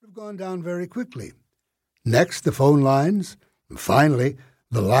have gone down very quickly. Next, the phone lines. And finally,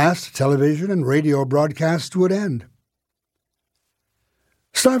 the last television and radio broadcasts would end.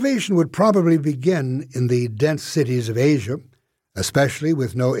 Starvation would probably begin in the dense cities of Asia, especially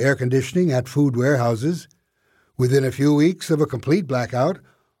with no air conditioning at food warehouses. Within a few weeks of a complete blackout,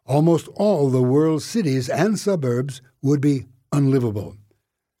 almost all the world's cities and suburbs would be unlivable.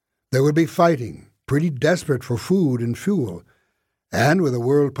 There would be fighting, pretty desperate for food and fuel, and with a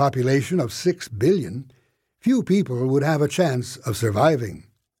world population of 6 billion, few people would have a chance of surviving.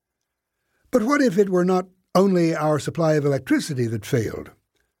 But what if it were not only our supply of electricity that failed?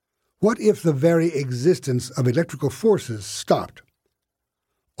 What if the very existence of electrical forces stopped?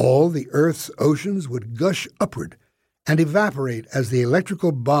 All the Earth's oceans would gush upward and evaporate as the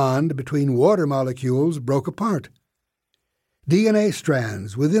electrical bond between water molecules broke apart. DNA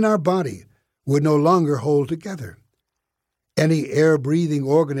strands within our body would no longer hold together. Any air-breathing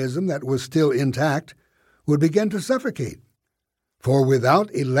organism that was still intact would begin to suffocate, for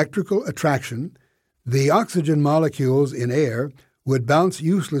without electrical attraction, the oxygen molecules in air would bounce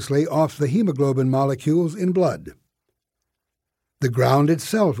uselessly off the hemoglobin molecules in blood. The ground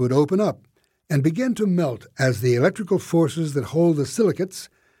itself would open up and begin to melt as the electrical forces that hold the silicates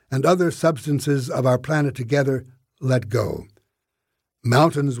and other substances of our planet together let go.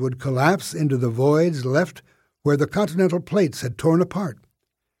 Mountains would collapse into the voids left where the continental plates had torn apart.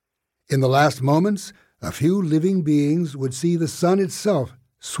 In the last moments, a few living beings would see the sun itself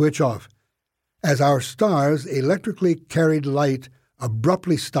switch off, as our stars' electrically carried light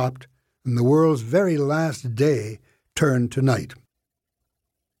abruptly stopped and the world's very last day turned to night.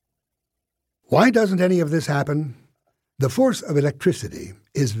 Why doesn't any of this happen? The force of electricity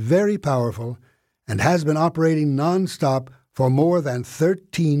is very powerful and has been operating non-stop for more than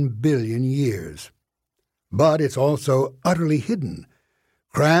 13 billion years. But it's also utterly hidden,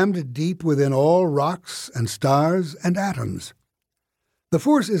 crammed deep within all rocks and stars and atoms. The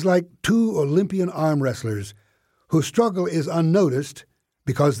force is like two Olympian arm wrestlers whose struggle is unnoticed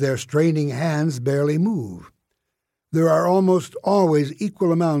because their straining hands barely move. There are almost always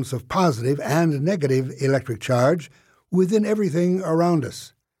equal amounts of positive and negative electric charge within everything around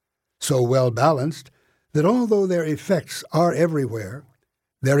us, so well balanced that although their effects are everywhere,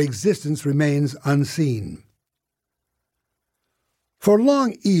 their existence remains unseen. For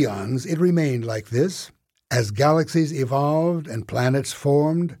long eons it remained like this, as galaxies evolved and planets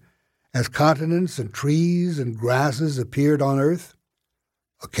formed, as continents and trees and grasses appeared on Earth.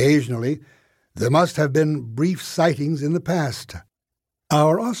 Occasionally, there must have been brief sightings in the past.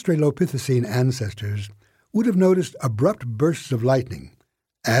 Our Australopithecine ancestors would have noticed abrupt bursts of lightning,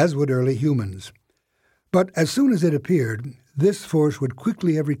 as would early humans. But as soon as it appeared, this force would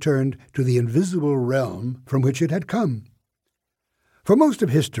quickly have returned to the invisible realm from which it had come. For most of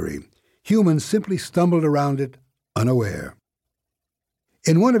history, humans simply stumbled around it unaware.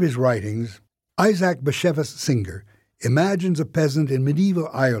 In one of his writings, Isaac Bashevis Singer imagines a peasant in medieval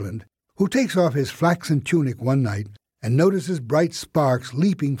Ireland who takes off his flaxen tunic one night and notices bright sparks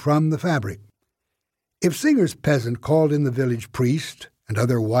leaping from the fabric. If Singer's peasant called in the village priest and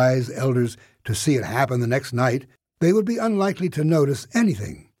other wise elders to see it happen the next night, they would be unlikely to notice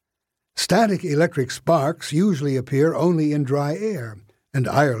anything. Static electric sparks usually appear only in dry air, and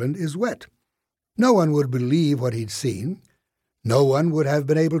Ireland is wet. No one would believe what he'd seen. No one would have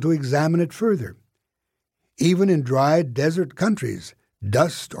been able to examine it further. Even in dry desert countries,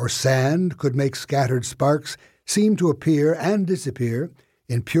 dust or sand could make scattered sparks seem to appear and disappear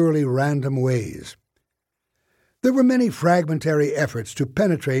in purely random ways. There were many fragmentary efforts to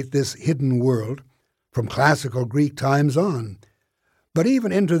penetrate this hidden world, from classical Greek times on, but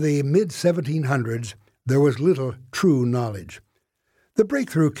even into the mid-1700s there was little true knowledge. The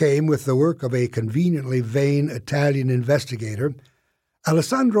breakthrough came with the work of a conveniently vain Italian investigator,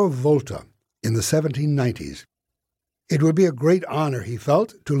 Alessandro Volta, in the 1790s. It would be a great honor, he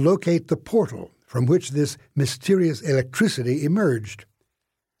felt, to locate the portal from which this mysterious electricity emerged.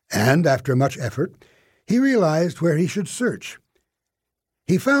 And, after much effort, he realized where he should search.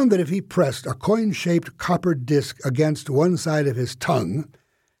 He found that if he pressed a coin-shaped copper disc against one side of his tongue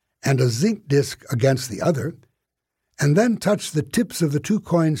and a zinc disc against the other, and then touched the tips of the two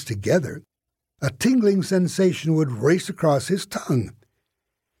coins together, a tingling sensation would race across his tongue.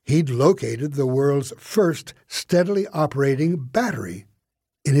 He'd located the world's first steadily operating battery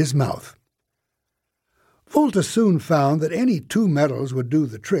in his mouth. Volta soon found that any two metals would do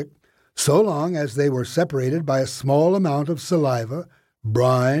the trick, so long as they were separated by a small amount of saliva,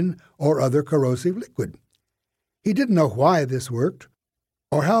 brine, or other corrosive liquid. He didn't know why this worked,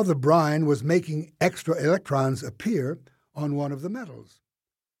 or how the brine was making extra electrons appear on one of the metals.